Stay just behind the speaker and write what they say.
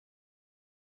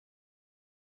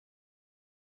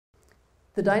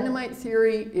The dynamite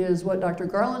theory is what Dr.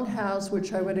 Garland has,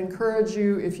 which I would encourage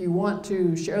you, if you want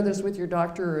to share this with your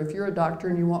doctor, or if you're a doctor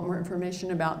and you want more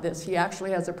information about this. He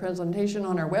actually has a presentation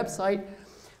on our website,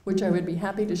 which I would be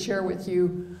happy to share with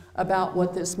you about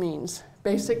what this means.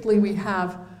 Basically, we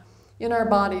have in our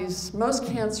bodies, most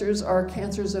cancers are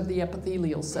cancers of the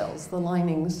epithelial cells, the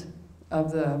linings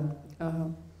of the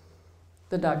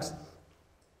ducts.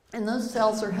 And those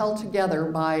cells are held together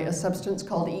by a substance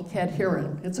called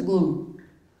E-cadherin. It's a glue.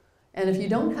 And if you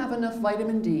don't have enough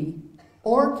vitamin D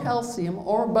or calcium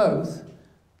or both,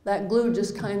 that glue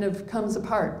just kind of comes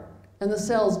apart and the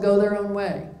cells go their own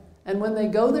way. And when they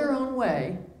go their own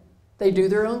way, they do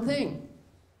their own thing.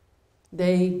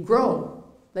 They grow,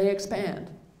 they expand,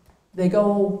 they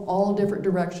go all different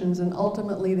directions, and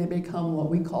ultimately they become what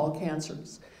we call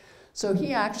cancers. So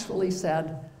he actually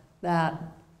said that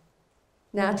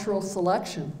natural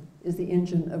selection is the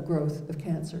engine of growth of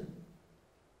cancer.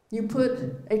 You put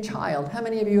a child, how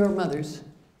many of you are mothers,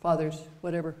 fathers,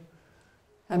 whatever?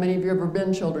 How many of you have ever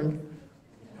been children?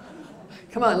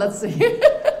 Come on, let's see.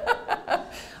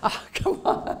 Oh, come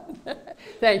on.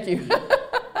 Thank you.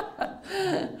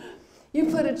 You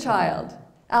put a child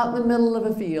out in the middle of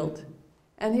a field,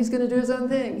 and he's going to do his own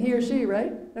thing, he or she,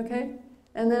 right? Okay?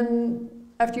 And then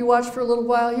after you watch for a little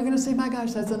while, you're going to say, my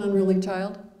gosh, that's an unruly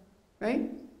child,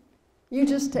 right? You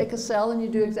just take a cell and you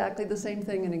do exactly the same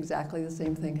thing, and exactly the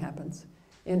same thing happens.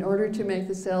 In order to make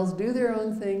the cells do their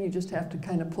own thing, you just have to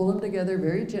kind of pull them together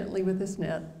very gently with this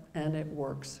net, and it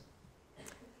works.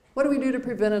 What do we do to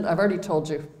prevent it? I've already told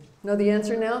you. Know the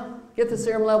answer now? Get the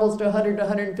serum levels to 100 to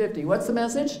 150. What's the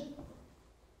message?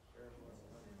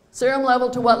 Serum level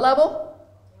to what level?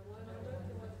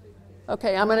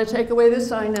 Okay, I'm going to take away this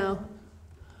sign now.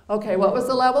 Okay, what was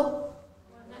the level?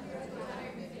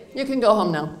 You can go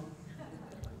home now.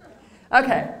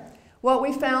 Okay, what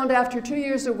we found after 2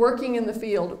 years of working in the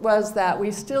field was that we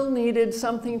still needed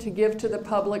something to give to the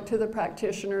public, to the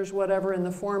practitioners, whatever, in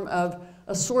the form of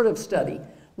a sort of study.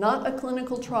 Not a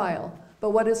clinical trial,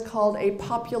 but what is called a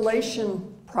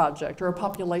population project, or a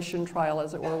population trial,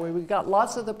 as it were, where we got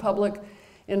lots of the public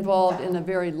involved in a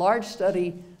very large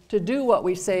study to do what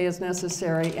we say is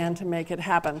necessary and to make it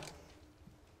happen.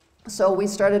 So we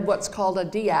started what's called a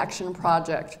D-Action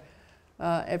project.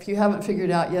 If you haven't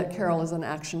figured out yet, Carole is an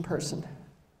action person.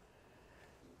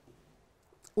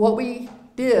 What we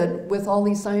did with all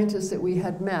these scientists that we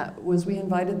had met was we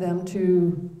invited them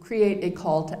to create a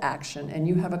call to action, and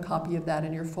you have a copy of that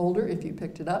in your folder if you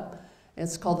picked it up.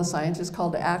 It's called the Scientist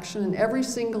Call to Action, and every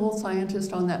single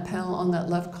scientist on that panel, on that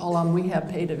left column, we have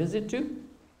paid a visit to.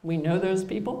 We know those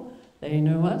people, they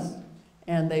know us,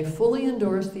 and they fully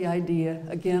endorse the idea,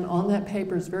 again, on that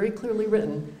paper is very clearly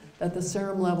written, that the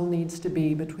serum level needs to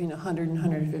be between 100 and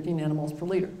 150 nanomoles per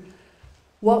liter.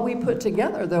 What we put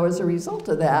together, though, as a result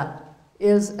of that,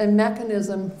 is a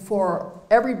mechanism for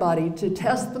everybody to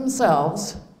test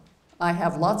themselves. I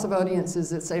have lots of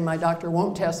audiences that say, my doctor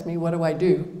won't test me, what do I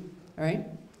do? All right?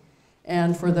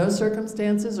 And for those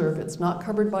circumstances, or if it's not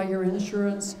covered by your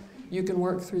insurance, you can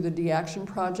work through the D-Action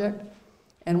project.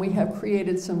 And we have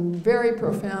created some very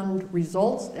profound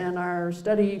results, and our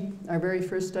study, our very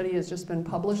first study, has just been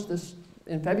published this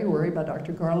in February by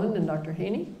Dr. Garland and Dr.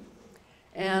 Haney.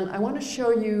 And I want to show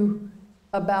you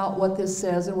about what this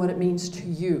says and what it means to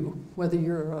you, whether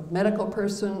you're a medical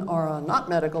person or a not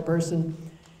medical person.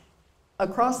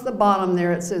 Across the bottom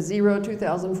there it says 0,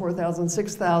 2,000, 4,000,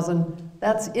 6,000.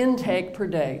 That's intake per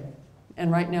day. And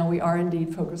right now we are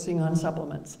indeed focusing on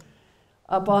supplements.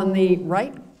 Up on the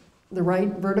right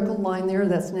vertical line there,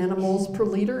 that's nanomoles per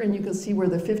liter, and you can see where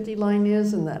the 50 line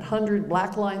is, and that 100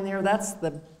 black line there, that's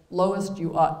the lowest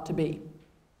you ought to be,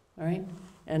 all right?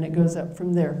 And it goes up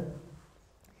from there.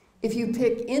 If you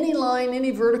pick any line,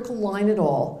 any vertical line at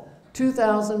all,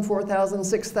 2,000, 4,000,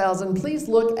 6,000, please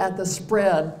look at the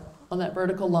spread on that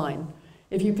vertical line.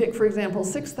 If you pick, for example,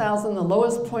 6,000, the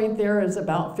lowest point there is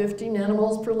about 50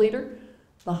 nanomoles per liter.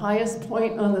 The highest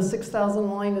point on the 6,000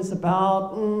 line is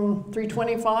about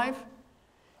 325.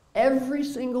 Every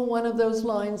single one of those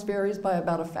lines varies by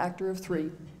about a factor of 3.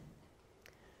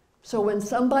 So when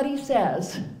somebody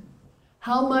says,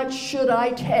 how much should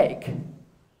I take?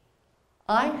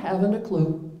 I haven't a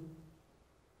clue.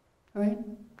 All right?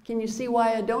 Can you see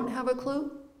why I don't have a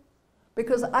clue?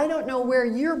 Because I don't know where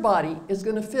your body is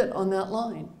going to fit on that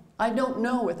line. I don't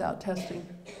know without testing.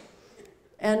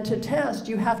 And to test,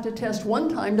 you have to test one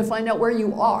time to find out where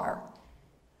you are.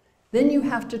 Then you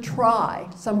have to try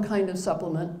some kind of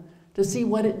supplement to see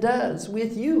what it does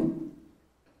with you.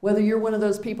 Whether you're one of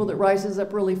those people that rises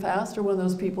up really fast or one of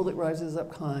those people that rises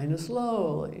up kind of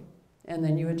slowly. And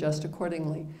then you adjust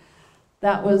accordingly.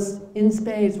 That was in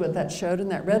spades what that showed,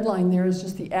 and that red line there is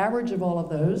just the average of all of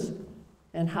those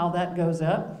and how that goes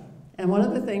up. And one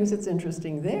of the things that's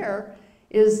interesting there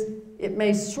is it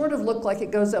may sort of look like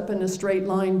it goes up in a straight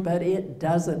line, but it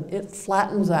doesn't. It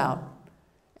flattens out.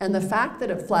 And the fact that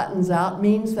it flattens out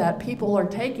means that people are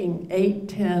taking 8,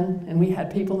 10, and we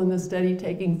had people in the study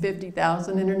taking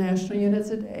 50,000 international units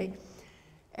a day.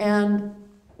 And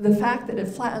the fact that it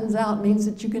flattens out means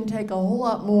that you can take a whole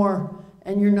lot more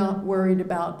and you're not worried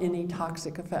about any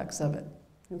toxic effects of it,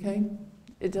 okay?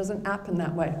 It doesn't happen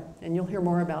that way, and you'll hear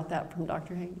more about that from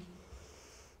Dr. Hagen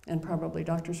and probably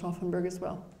Dr. Schauffenberg as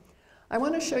well. I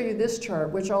want to show you this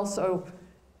chart, which also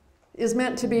is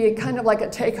meant to be kind of like a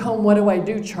take-home what do I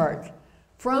do chart.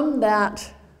 From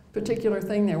that particular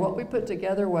thing there, what we put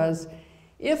together was,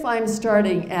 if I'm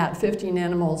starting at 50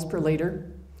 nanomoles per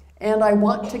liter, and I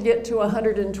want to get to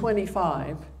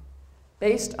 125,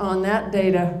 based on that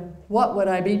data, what would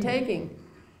I be taking?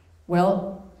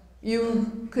 Well,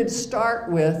 you could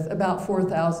start with about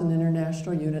 4,000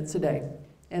 international units a day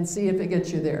and see if it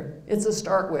gets you there. It's a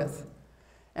start with.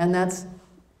 And that's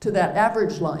to that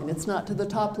average line. It's not to the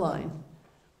top line,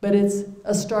 but it's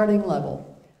a starting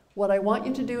level. What I want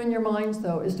you to do in your minds,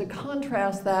 though, is to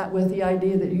contrast that with the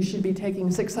idea that you should be taking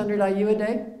 600 IU a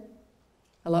day.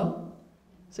 Hello?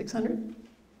 600?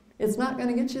 It's not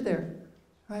going to get you there,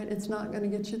 right? It's not going to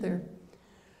get you there.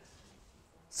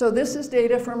 So this is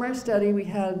data from our study. We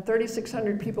had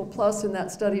 3,600 people plus in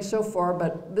that study so far,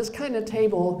 but this kind of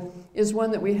table is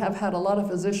one that we have had a lot of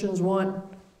physicians want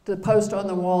to post on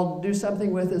the wall, do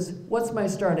something with, is what's my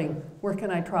starting? Where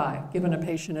can I try, given a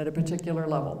patient at a particular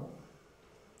level?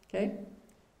 Okay?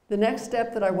 The next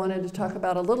step that I wanted to talk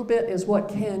about a little bit is what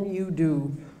can you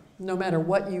do, no matter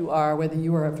what you are, whether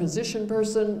you are a physician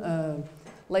person, a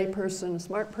lay person, a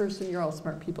smart person, you're all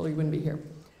smart people, you wouldn't be here.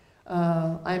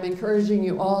 I'm encouraging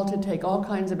you all to take all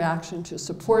kinds of action to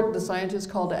support the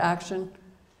scientist's call to action,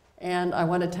 and I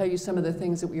want to tell you some of the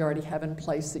things that we already have in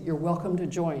place that you're welcome to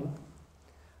join.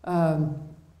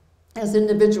 As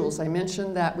individuals, I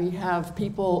mentioned that we have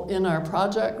people in our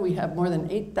project. We have more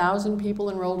than 8,000 people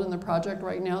enrolled in the project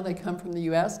right now. They come from the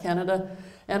US, Canada,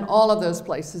 and all of those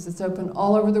places. It's open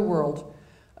all over the world.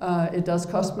 It does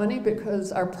cost money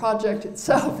because our project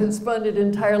itself is funded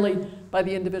entirely by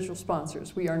the individual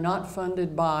sponsors. We are not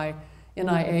funded by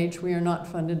NIH. We are not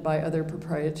funded by other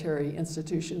proprietary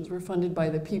institutions. We're funded by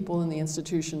the people and the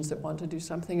institutions that want to do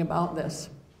something about this.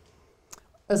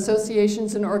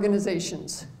 Associations and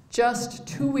organizations. Just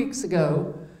 2 weeks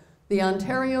ago, the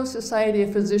Ontario Society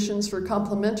of Physicians for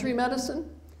Complementary Medicine,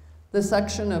 the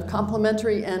section of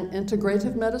Complementary and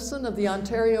Integrative Medicine of the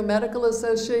Ontario Medical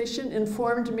Association,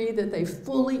 informed me that they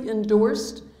fully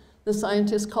endorsed the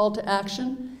scientist's call to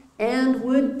action and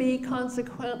would be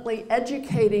consequently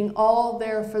educating all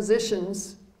their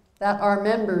physicians that are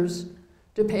members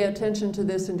to pay attention to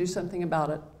this and do something about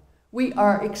it. We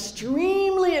are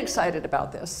extremely excited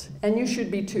about this, and you should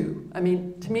be too. I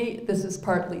mean, to me, this is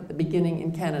partly the beginning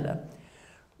in Canada.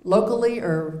 Locally,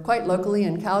 or quite locally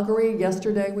in Calgary,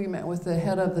 yesterday we met with the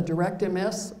head of the Direct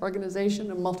MS organization,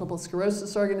 a multiple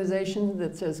sclerosis organization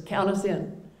that says, count us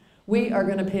in. We are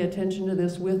going to pay attention to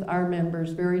this with our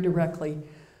members very directly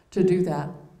to do that.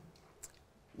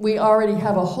 We already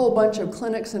have a whole bunch of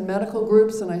clinics and medical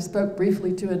groups, and I spoke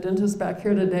briefly to a dentist back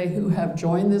here today who have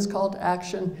joined this call to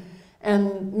action,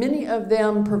 and many of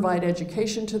them provide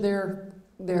education to their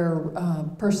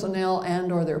personnel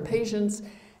and or their patients,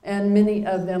 and many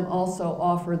of them also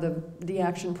offer the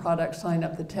action product, sign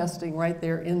up the testing right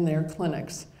there in their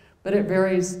clinics. But it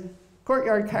varies.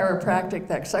 Courtyard Chiropractic,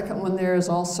 that second one there, is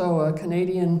also a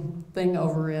Canadian thing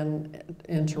over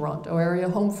in Toronto area.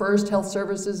 Home First Health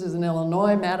Services is in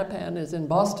Illinois. Mattapan is in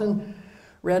Boston.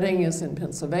 Reading is in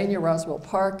Pennsylvania. Roswell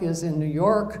Park is in New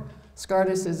York.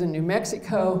 Scartus is in New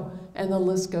Mexico, and the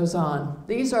list goes on.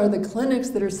 These are the clinics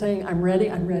that are saying, I'm ready,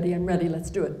 I'm ready, I'm ready,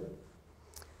 let's do it.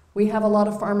 We have a lot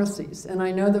of pharmacies, and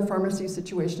I know the pharmacy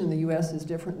situation in the US is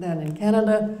different than in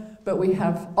Canada, but we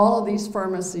have all of these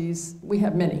pharmacies, we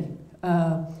have many,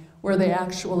 where they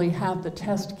actually have the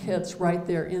test kits right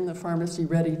there in the pharmacy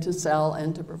ready to sell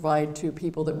and to provide to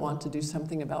people that want to do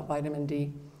something about vitamin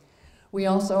D. We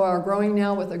also are growing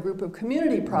now with a group of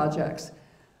community projects.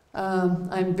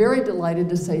 I'm very delighted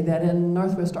to say that in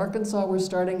Northwest Arkansas, we're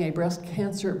starting a breast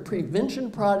cancer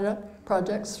prevention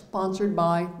project sponsored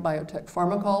by Biotech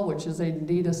Pharmacol, which is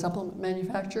indeed a supplement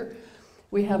manufacturer.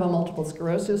 We have a multiple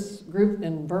sclerosis group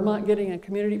in Vermont getting a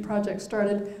community project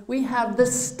started. We have the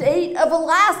state of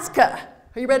Alaska.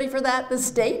 Are you ready for that? The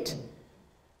state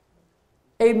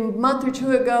A month or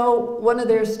two ago, one of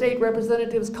their state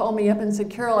representatives called me up and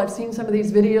said, Carole, I've seen some of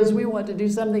these videos. We want to do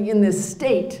something in this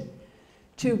state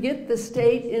to get the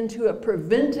state into a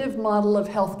preventive model of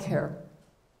health care.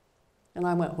 And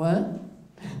I went, what?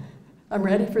 I'm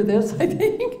ready for this, I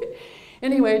think.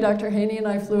 Anyway, Dr. Haney and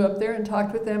I flew up there and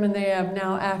talked with them, and they have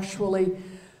now actually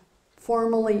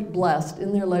formally blessed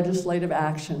in their legislative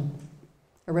action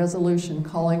a resolution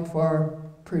calling for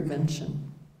prevention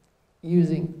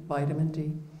using vitamin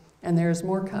D. And there's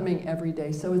more coming every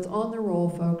day. So it's on the roll,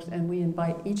 folks, and we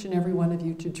invite each and every one of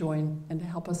you to join and to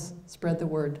help us spread the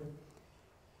word.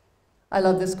 I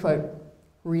love this quote,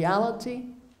 reality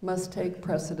must take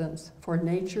precedence, for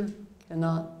nature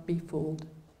cannot be fooled.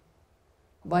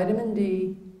 Vitamin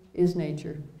D is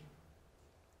nature.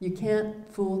 You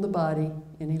can't fool the body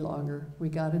any longer. We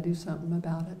got to do something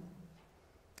about it.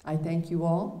 I thank you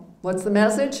all. What's the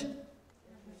message?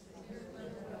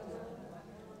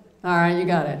 All right, you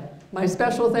got it. My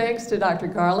special thanks to Dr.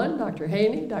 Garland, Dr.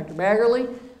 Haney, Dr.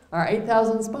 Baggerly, our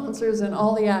 8,000 sponsors, and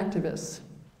all the activists.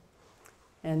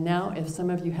 And now, if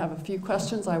some of you have a few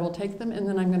questions, I will take them, and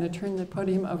then I'm going to turn the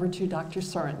podium over to Dr.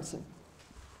 Sorensen.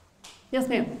 Yes,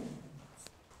 ma'am.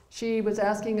 She was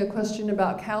asking a question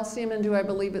about calcium, and do I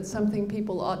believe it's something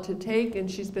people ought to take, and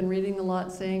she's been reading a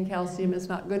lot saying calcium is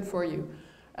not good for you.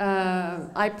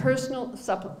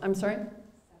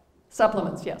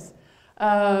 Supplements, yes.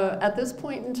 At this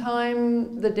point in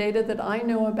time, the data that I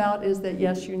know about is that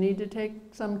yes, you need to take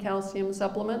some calcium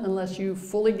supplement unless you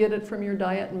fully get it from your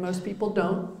diet, and most people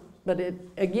don't. But it,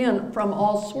 again, from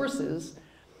all sources,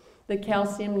 the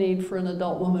calcium need for an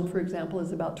adult woman, for example,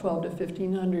 is about 12 to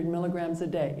 1,500 milligrams a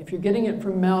day. If you're getting it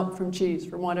from milk, from cheese,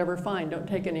 from whatever, fine, don't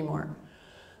take any more.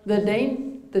 The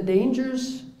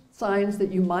dangers, signs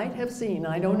that you might have seen,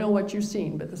 I don't know what you've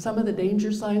seen, but some of the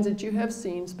danger signs that you have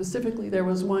seen, specifically there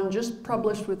was one just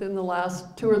published within the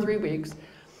last 2 or 3 weeks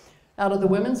out of the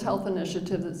Women's Health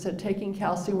Initiative that said taking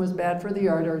calcium was bad for the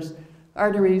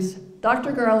arteries.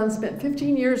 Dr. Garland spent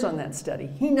 15 years on that study.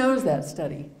 He knows that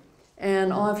study.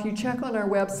 And if you check on our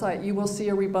website, you will see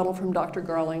a rebuttal from Dr.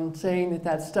 Garland saying that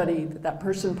that study that that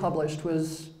person published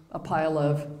was a pile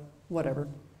of whatever.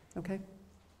 Okay?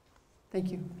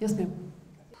 Thank you. Yes, ma'am.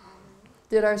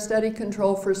 Did our study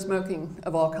control for smoking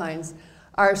of all kinds?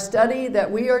 Our study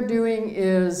that we are doing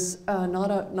is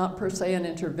not per se an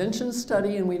intervention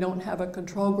study, and we don't have a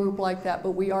control group like that,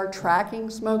 but we are tracking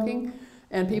smoking,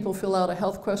 and people fill out a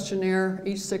health questionnaire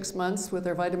each 6 months with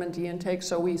their vitamin D intake,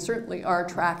 so we certainly are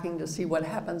tracking to see what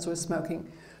happens with smoking.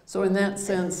 So in that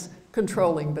sense,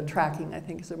 controlling, but tracking I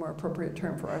think is a more appropriate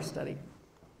term for our study.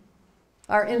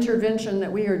 Our intervention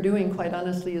that we are doing, quite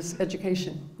honestly, is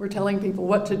education. We're telling people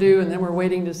what to do, and then we're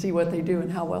waiting to see what they do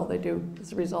and how well they do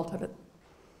as a result of it.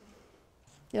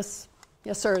 Yes?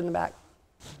 Yes, sir, in the back.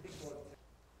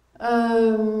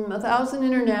 1,000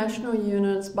 international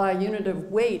units by unit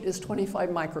of weight is 25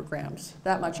 micrograms.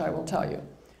 That much I will tell you.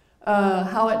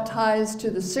 How it ties to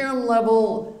the serum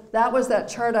level, that was that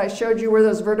chart I showed you where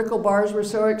those vertical bars were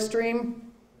so extreme.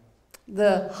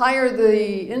 The higher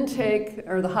the intake,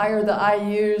 or the higher the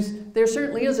IUs, there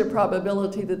certainly is a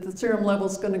probability that the serum level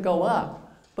is going to go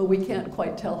up, but we can't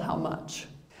quite tell how much.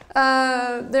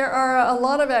 There are a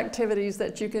lot of activities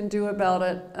that you can do about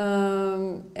it,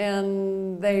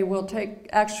 and they will take,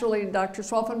 actually, Dr.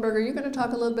 Swalfenberger, are you going to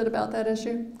talk a little bit about that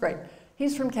issue? Great.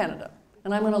 He's from Canada,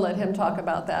 and I'm going to let him talk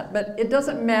about that. But it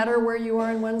doesn't matter where you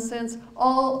are in one sense.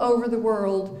 All over the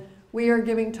world, we are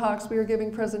giving talks, we are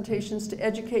giving presentations to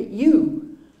educate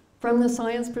you from the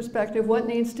science perspective what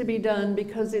needs to be done,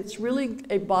 because it's really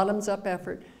a bottoms-up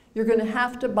effort. You're going to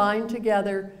have to bind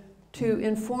together to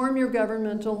inform your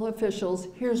governmental officials,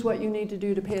 here's what you need to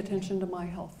do to pay attention to my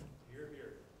health.